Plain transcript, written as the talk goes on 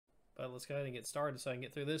But let's go ahead and get started so I can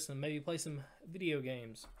get through this and maybe play some video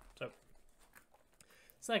games. So,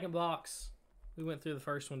 second box. We went through the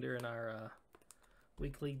first one during our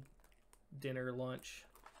weekly dinner lunch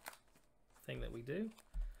thing that we do.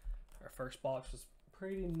 Our first box was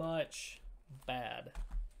pretty much bad.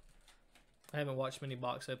 I haven't watched many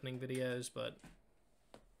box opening videos, but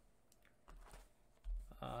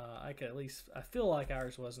I feel like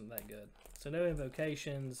ours wasn't that good. So no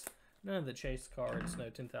invocations, none of the chase cards, no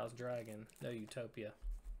 10,000 Dragon, no Utopia.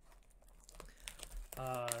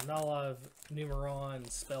 Not a lot of Numeron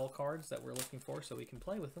spell cards that we're looking for so we can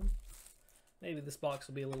play with them. Maybe this box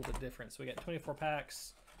will be a little bit different. So we got 24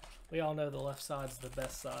 packs. We all know the left side's the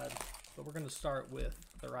best side, but we're going to start with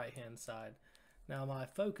the right-hand side. Now my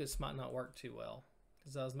focus might not work too well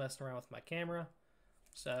because I was messing around with my camera.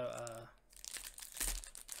 So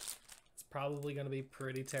it's probably going to be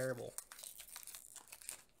pretty terrible.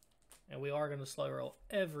 And we are going to slow roll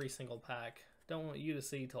every single pack. Don't want you to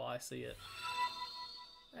see till I see it.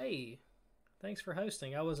 Hey, thanks for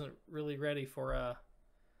hosting. I wasn't really ready for I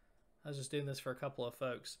was just doing this for a couple of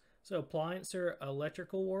folks. So Appliancer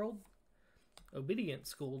Electrical World, Obedient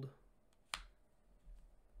Schooled.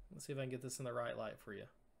 Let's see if I can get this in the right light for you.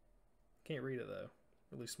 Can't read it though.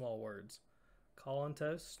 Really small words. Call on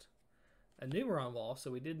Toast. A Numeron Wall,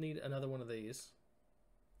 so we did need another one of these.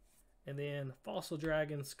 And then Fossil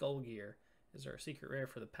Dragon Skull Gear is our secret rare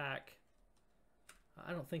for the pack.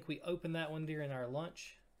 I don't think we opened that one during our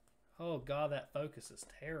lunch. Oh god, that focus is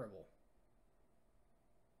terrible.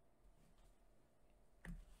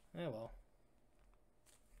 Oh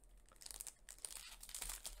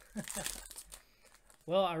well.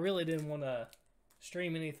 Well, I really didn't want to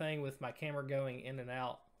stream anything with my camera going in and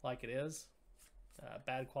out like it is.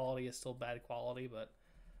 Bad quality is still bad quality, but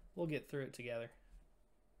we'll get through it together.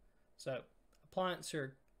 So,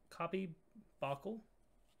 Appliancer Copy Buckle,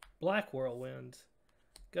 Black Whirlwind,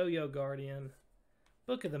 Go-Yo Guardian,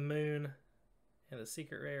 Book of the Moon, and the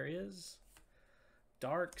secret rare is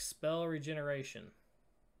Dark Spell Regeneration.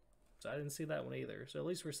 So I didn't see that one either. So at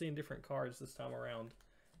least we're seeing different cards this time around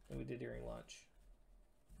than we did during lunch.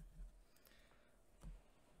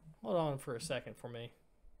 Hold on for a second for me.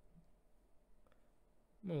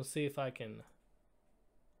 I'm going to see if I can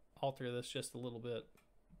alter this just a little bit.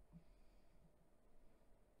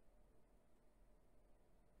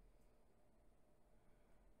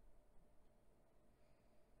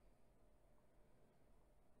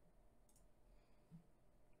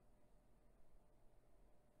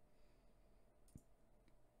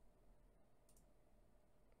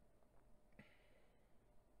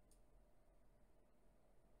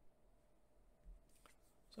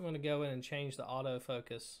 So I'm going to go in and change the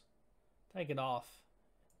autofocus, take it off.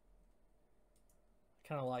 I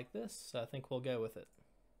kind of like this, so I think we'll go with it.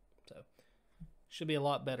 So, should be a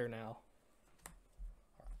lot better now.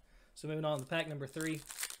 So moving on to pack number 3.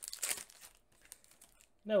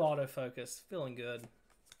 No autofocus, feeling good.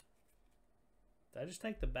 Did I just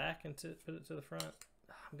take the back and put it to the front?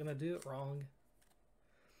 I'm going to do it wrong.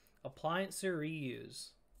 Appliancer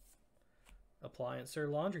Reuse. Appliancer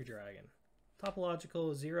Laundry Dragon.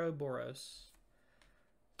 Topological Zero Boros,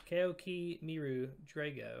 Kaoki Miru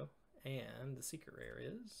Drago, and the secret rare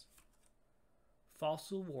is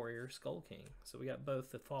Fossil Warrior Skull King. So we got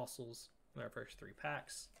both the fossils in our first 3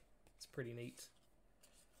 packs. It's pretty neat.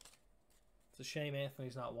 It's a shame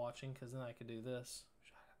Anthony's not watching because then I could do this.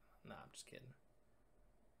 Nah, I'm just kidding.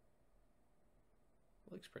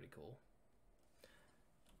 Looks pretty cool.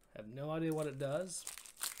 I have no idea what it does.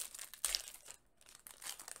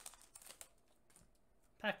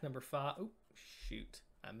 Pack number 5. Oh, shoot.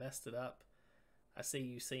 I messed it up. I see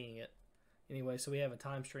you seeing it. Anyway, so we have a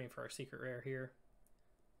time stream for our secret rare here.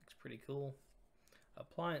 Looks pretty cool.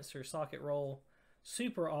 Appliancer Socket Roll.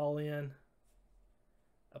 Super All-In.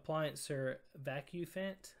 Appliancer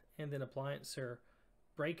Vacuumfant. And then Appliancer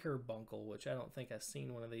Breaker Bunkle, which I don't think I've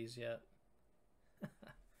seen one of these yet.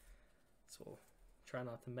 So we'll try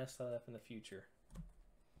not to mess that up in the future.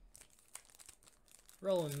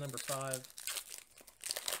 Rolling number 5.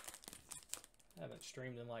 I haven't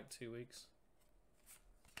streamed in like 2 weeks.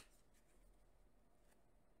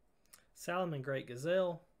 Salomon Great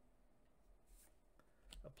Gazelle.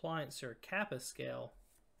 Appliancer Kappa Scale.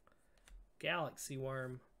 Galaxy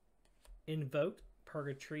Worm. Invoke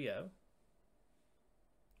Purgatrio.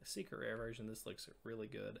 A secret rare version. This looks really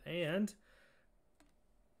good. And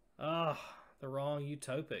the wrong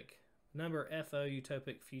Utopic. Number FO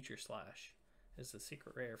Utopic Future Slash is the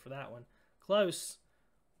secret rare for that one. Close.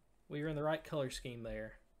 We were in the right color scheme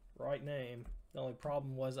there. Right name. The only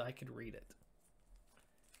problem was I could read it.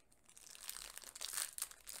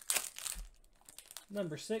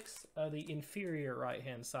 Number 6, the inferior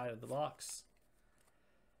right-hand side of the box.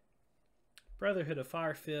 Brotherhood of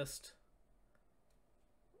Fire Fist,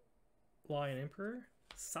 Lion Emperor,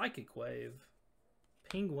 Psychic Wave,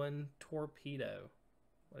 Penguin Torpedo.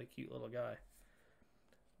 What a cute little guy.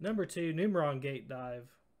 Number 2, Numeron Gate Dive.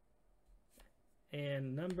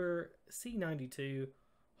 And number C92,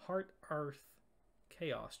 Heart Earth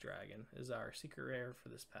Chaos Dragon is our secret rare for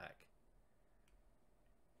this pack.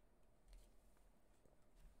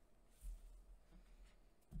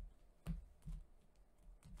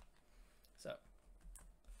 So,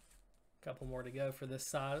 a couple more to go for this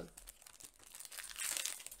side.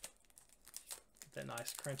 Get that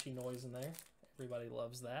nice crunchy noise in there. Everybody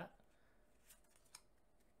loves that.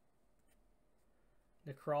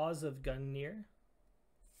 Necroz of Gungnir.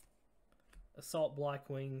 Assault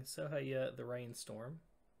Blackwing, Sohaya the Rainstorm.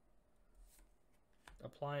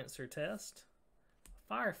 Appliancer Test.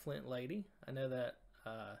 Fire Flint Lady. I know that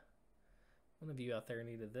one of you out there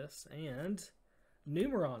needed this. And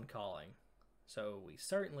Numeron Calling. So we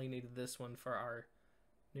certainly needed this one for our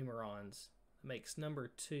Numerons. It makes number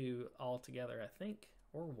 2 altogether, I think.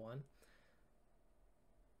 Or 1.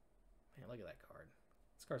 Man, look at that card.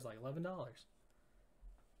 This card's like $11.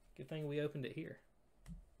 Good thing we opened it here.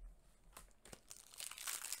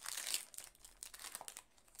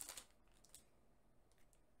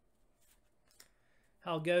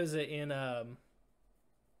 How goes it in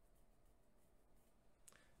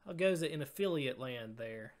affiliate land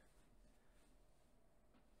there?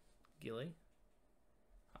 Gilly.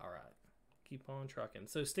 All right. Keep on trucking.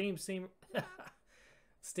 So Steam Synchron.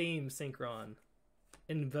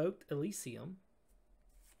 Invoked Elysium.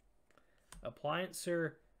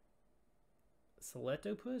 Appliancer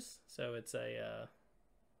Celetopus. So it's a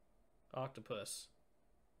octopus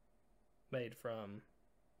made from,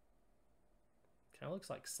 kind of looks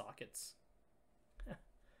like sockets.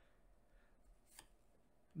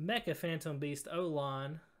 Mecha Phantom Beast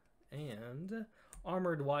O-Line and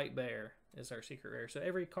Armored White Bear is our secret rare. So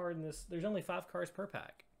every card in this, there's only 5 cards per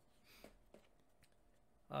pack.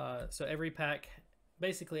 So every pack,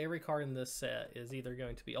 basically every card in this set is either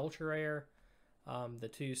going to be ultra rare, the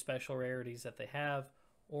 2 special rarities that they have,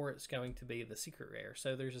 or it's going to be the secret rare.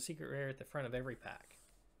 So there's a secret rare at the front of every pack.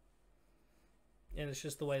 And it's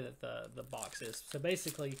just the way that the box is. So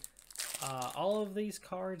basically, all of these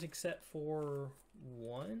cards except for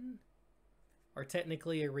 1 are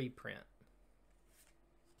technically a reprint.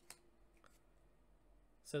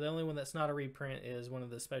 So the only one that's not a reprint is one of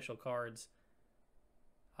the special cards,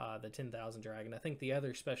 the 10,000 Dragon. I think the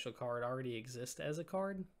other special card already exists as a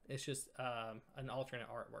card. It's just an alternate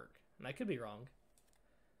artwork. And I could be wrong.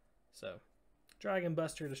 So, Dragon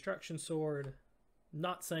Buster Destruction Sword.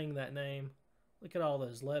 Not saying that name. Look at all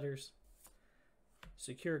those letters.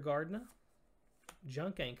 Secure Gardena.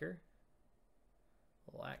 Junk Anchor.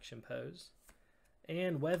 Little action pose.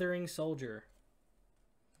 And Weathering Soldier.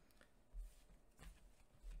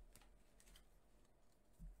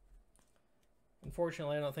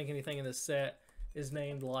 Unfortunately, I don't think anything in this set is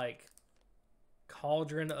named like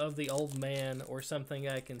Cauldron of the Old Man or something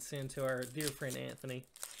I can send to our dear friend Anthony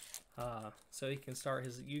so he can start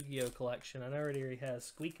his Yu-Gi-Oh collection. I know already he has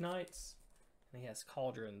Squeak Knights and he has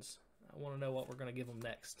Cauldrons. I want to know what we're going to give him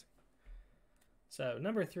next. So,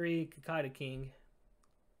 number 3, Kakaida King.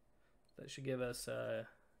 That should give us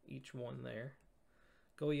each one there.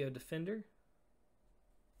 Goyo Defender.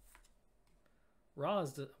 Why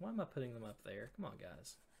am I putting them up there? Come on,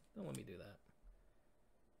 guys. Don't let me do that.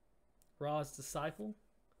 Ra's Disciple.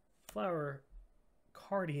 Flower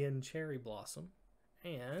Cardian Cherry Blossom.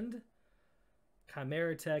 And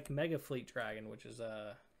Chimera Tech Mega Fleet Dragon, which is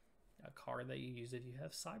a card that you use if you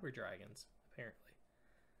have Cyber Dragons, apparently.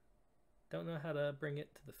 Don't know how to bring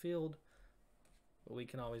it to the field, but we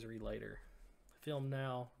can always read later. Film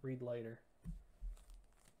now, read later.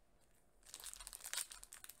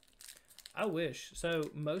 I wish. So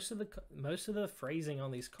most of the phrasing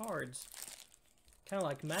on these cards, kind of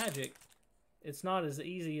like Magic, it's not as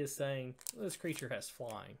easy as saying, well, this creature has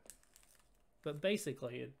flying. But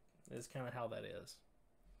basically, it is kind of how that is.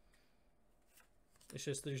 It's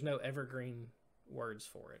just there's no evergreen words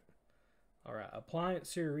for it. All right,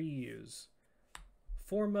 Appliancer Reuse.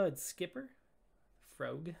 Formud Skipper.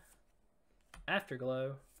 Frog.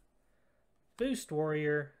 Afterglow. Boost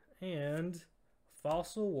Warrior. And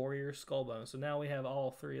Fossil Warrior Skullbone. So now we have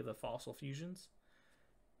all 3 of the Fossil Fusions.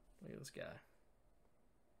 Look at this guy.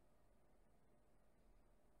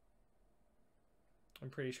 I'm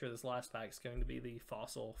pretty sure this last pack is going to be the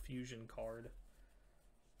Fossil Fusion card.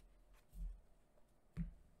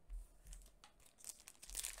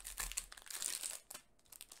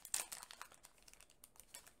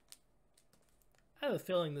 I have a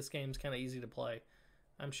feeling this game's kind of easy to play.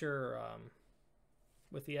 I'm sure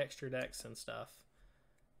with the extra decks and stuff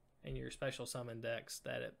and your special summon decks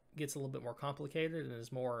that it gets a little bit more complicated and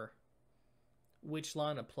is more which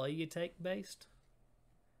line of play you take based.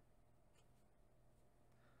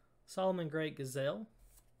 Solomon Great Gazelle.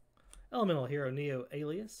 Elemental Hero Neo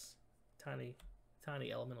Alias. Tiny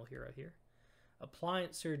elemental hero here.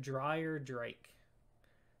 Appliancer Dryer Drake.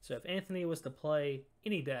 So if Anthony was to play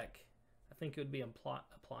any deck, I think it would be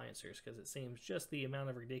Appliancers, because it seems just the amount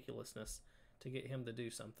of ridiculousness to get him to do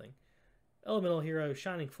something. Elemental Hero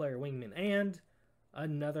Shining Flare Wingman, and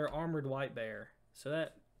another Armored White Bear. So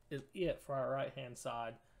that is it for our right hand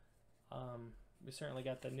side. We certainly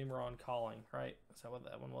got the Numeron Calling, right? Is that what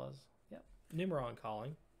that one was? Yep. Numeron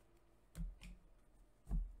Calling.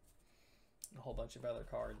 A whole bunch of other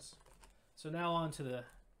cards. So now on to the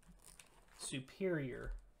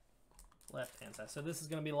superior left-hand side. So this is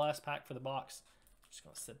going to be the last pack for the box. I'm just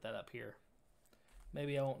going to set that up here.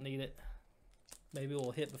 Maybe I won't need it. Maybe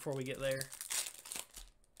we'll hit before we get there.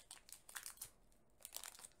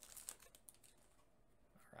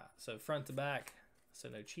 Alright, so front to back. So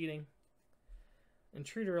no cheating.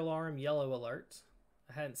 Intruder Alarm, Yellow Alert.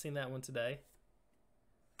 I hadn't seen that one today.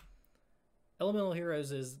 Elemental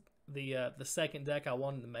Heroes is the second deck I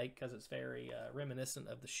wanted to make because it's very reminiscent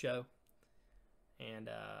of the show. And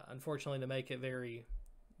unfortunately, to make it very,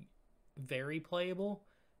 very playable,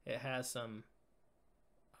 it has some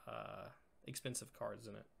expensive cards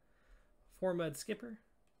in it. Formud Skipper,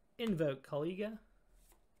 Invoke Kaliga,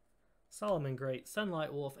 Solomon Great,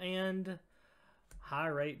 Sunlight Wolf, and High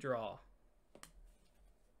Rate Draw.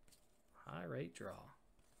 High Rate Draw.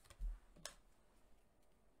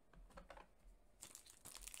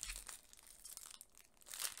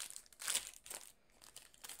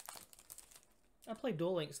 I played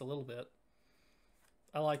Duel Links a little bit.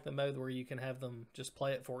 I like the mode where you can have them just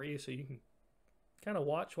play it for you so you can kind of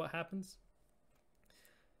watch what happens.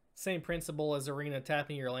 Same principle as Arena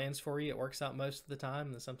tapping your lands for you. It works out most of the time,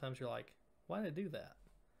 and then sometimes you're like, why did I do that?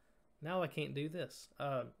 Now I can't do this.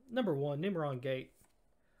 Number 1, Numeron Gate.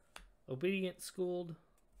 Obedient Schooled.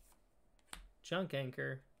 Junk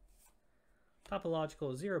Anchor.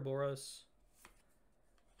 Topological Zeroboros.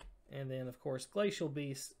 And then, of course, Glacial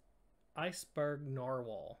Beast. Iceberg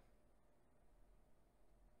Narwhal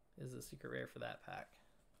is the secret rare for that pack.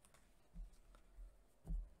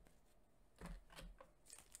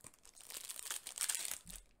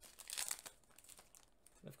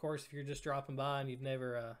 And of course, if you're just dropping by and you've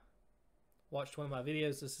never watched one of my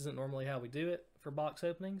videos, this isn't normally how we do it for box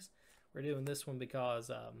openings. We're doing this one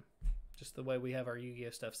because just the way we have our Yu-Gi-Oh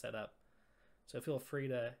stuff set up. So feel free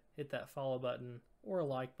to hit that follow button or a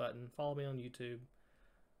like button. Follow me on YouTube.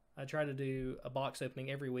 I try to do a box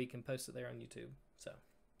opening every week and post it there on YouTube. So,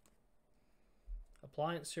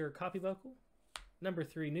 Appliancer Copy Vocal, number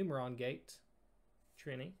 3 Numeron Gate,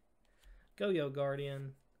 Trini, Go-Yo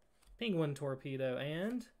Guardian, Penguin Torpedo,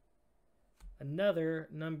 and another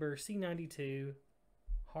number C92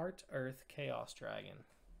 Heart Earth Chaos Dragon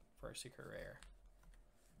for a secret rare.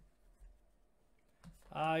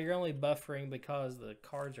 You're only buffering because the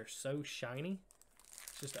cards are so shiny.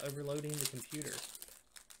 It's just overloading the computer.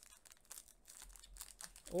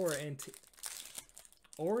 Or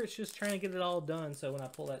it's just trying to get it all done so when I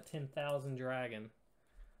pull that 10,000 dragon,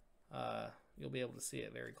 you'll be able to see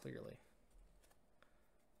it very clearly.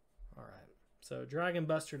 Alright, so Dragon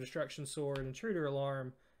Buster, Destruction Sword, Intruder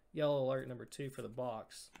Alarm, Yellow Alert number 2 for the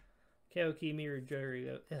box. Kaoki Mirror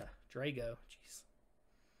Drago, jeez.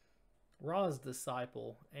 Ra's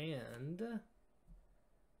Disciple, and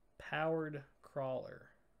Powered Crawler.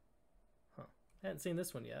 Huh, hadn't seen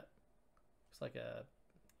this one yet. Looks like a...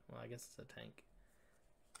 well, I guess it's a tank.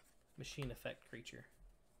 Machine effect creature.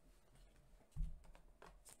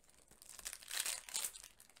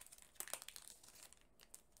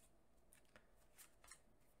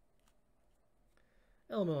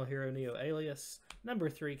 Elemental Hero Neo Alias. Number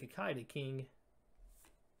 3 Kakaida King.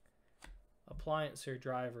 Appliancer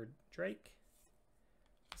Driver Drake.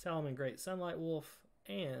 Solomon Great Sunlight Wolf.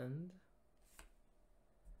 And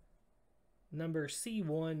number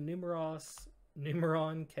C1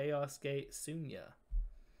 Numeron Chaos Gate Sunya.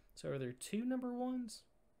 So are there 2 number 1s?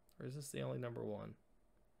 Or is this the only number 1?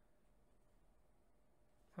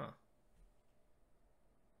 Huh.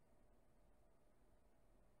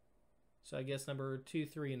 So I guess number 2,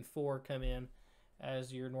 3, and 4 come in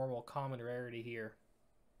as your normal common rarity here.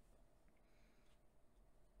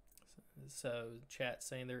 So chat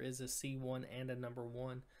saying there is a C1 and a number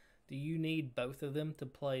 1. Do you need both of them to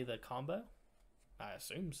play the combo? I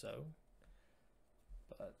assume so.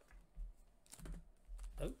 But,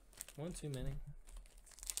 oh, one too many.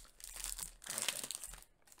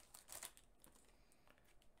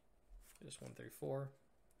 1 through 4.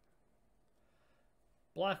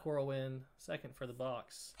 Black Whirlwind, second for the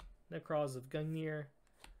box. Necros of Gungnir,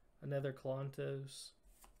 another Kalantos.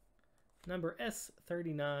 Number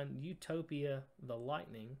S39, Utopia the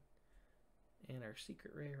Lightning. And our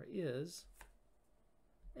secret rare is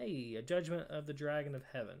a Judgment of the Dragon of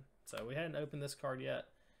Heaven. So we hadn't opened this card yet.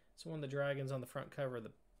 It's one of the dragons on the front cover of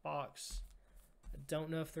the box. I don't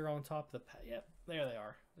know if they're on top of the pack. Yep, there they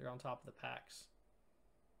are. They're on top of the packs.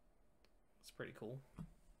 It's pretty cool.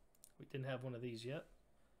 We didn't have one of these yet.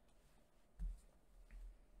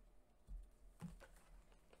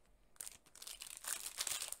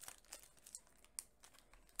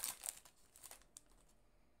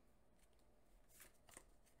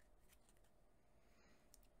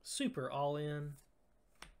 Super All In.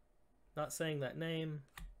 Not saying that name.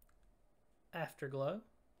 Afterglow.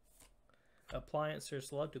 Appliancer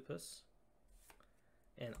Slugtopus.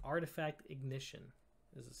 And Artifact Ignition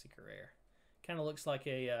is a secret rare. Kind of looks like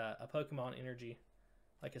a Pokemon energy.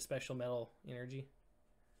 Like a special metal energy.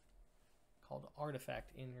 Called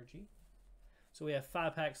Artifact Energy. So we have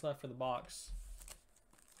 5 packs left for the box.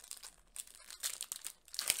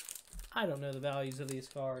 I don't know the values of these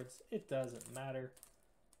cards. It doesn't matter.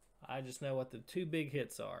 I just know what the 2 big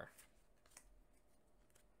hits are.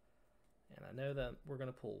 And I know that we're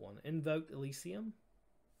going to pull one. Invoked Elysium.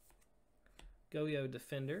 Goyo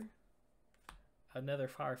Defender. Another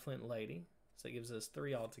Fireflint Lady. So it gives us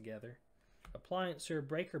 3 altogether. Appliancer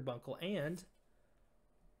Breaker Bunkle. And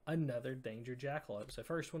another Danger Jackalope. So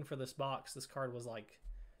first one for this box. This card was like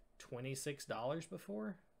 $26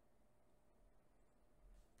 before.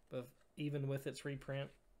 But even with its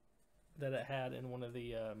reprint that it had in one of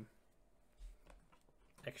the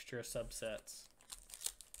extra subsets.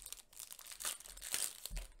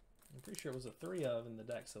 I'm pretty sure it was a 3 of in the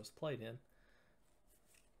decks I was played in.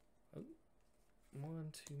 Oh,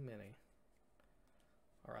 one too many.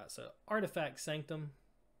 Alright, so Artifact Sanctum.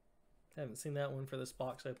 Haven't seen that one for this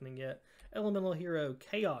box opening yet. Elemental Hero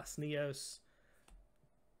Chaos Neos.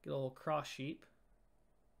 Good old Cross Sheep.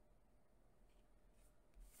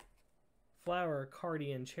 Flower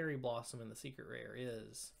Cardian Cherry Blossom, and the secret rare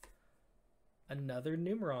is another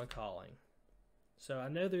Numeron Calling. So I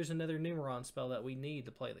know there's another Numeron spell that we need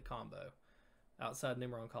to play the combo outside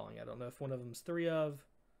Numeron Calling. I don't know if one of them's 3 of,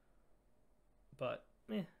 but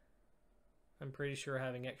I'm pretty sure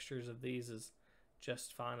having extras of these is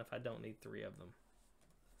just fine if I don't need 3 of them.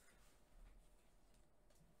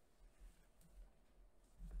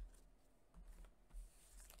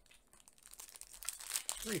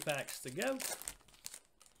 Three packs to go.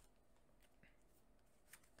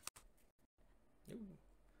 Ooh.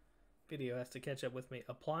 Video has to catch up with me.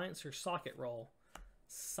 Appliance or Socket Roll.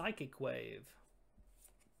 Psychic Wave.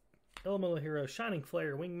 Elemental Hero Shining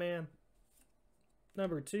Flare Wingman.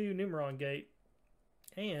 Number 2 Numeron Gate.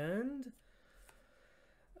 And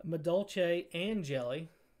Madolche and Jelly.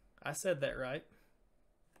 I said that right.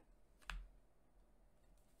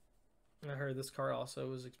 I heard this card also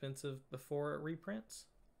was expensive before it reprints.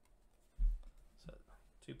 So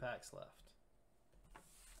 2 packs left.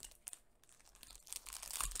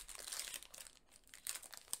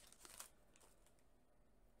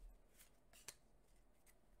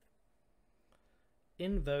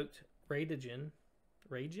 Invoked Radigen.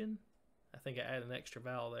 Radigen? I think I added an extra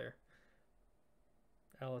vowel there.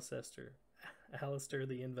 Alistair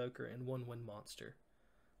the Invoker, and 1/1 monster.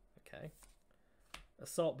 Okay.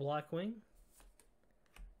 Assault Blackwing.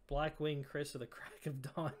 Blackwing Chris of the Crack of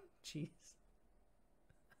Dawn. Jeez.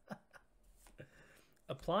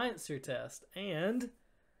 Appliancer Test. And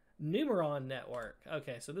Numeron Network.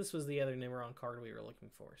 Okay, so this was the other Numeron card we were looking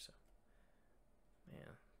for. So,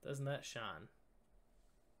 man, doesn't that shine?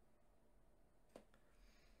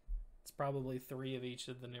 It's probably 3 of each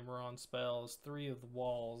of the Numeron spells, 3 of the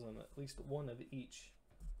walls, and at least 1 of each.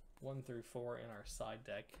 1 through 4 in our side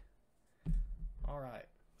deck. Alright,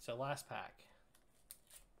 so last pack.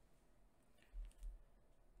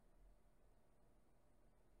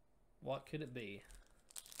 What could it be?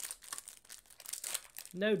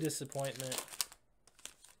 No disappointment.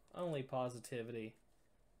 Only positivity.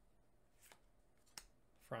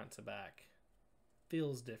 Front to back.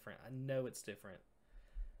 Feels different. I know it's different.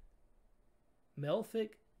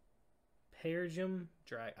 Melphic Persium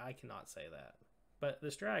Drag. I cannot say that. But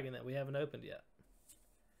this dragon that we haven't opened yet.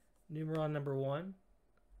 Numeron number 1.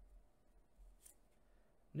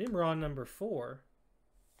 Numeron number 4.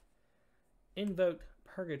 Invoked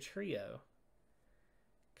Purgatrio.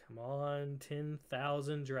 Come on,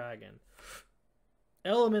 10,000 Dragon.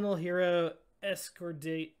 Elemental Hero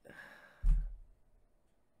Escurdido.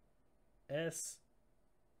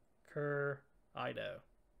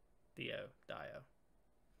 Dio.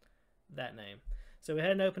 That name. So we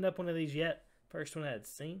hadn't opened up one of these yet. First one I had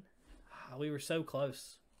seen. We were so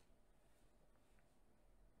close.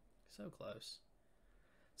 So close.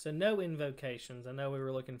 So no invocations. I know we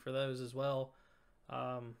were looking for those as well.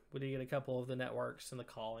 We did get a couple of the networks and the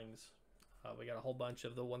callings. We got a whole bunch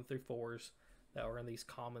of the 1 through 4s that were in these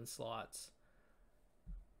common slots.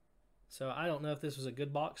 So I don't know if this was a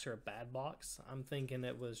good box or a bad box. I'm thinking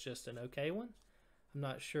it was just an okay one. I'm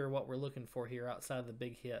not sure what we're looking for here outside of the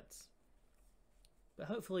big hits. But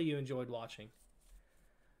hopefully you enjoyed watching.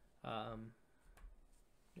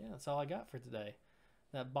 Yeah, that's all I got for today.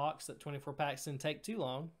 That box, that 24 packs, didn't take too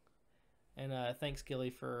long. And thanks, Gilly,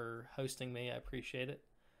 for hosting me. I appreciate it.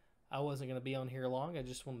 I wasn't going to be on here long. I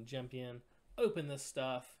just wanted to jump in, open this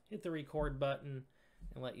stuff, hit the record button,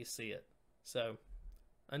 and let you see it. So,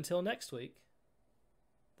 until next week,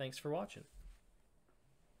 thanks for watching.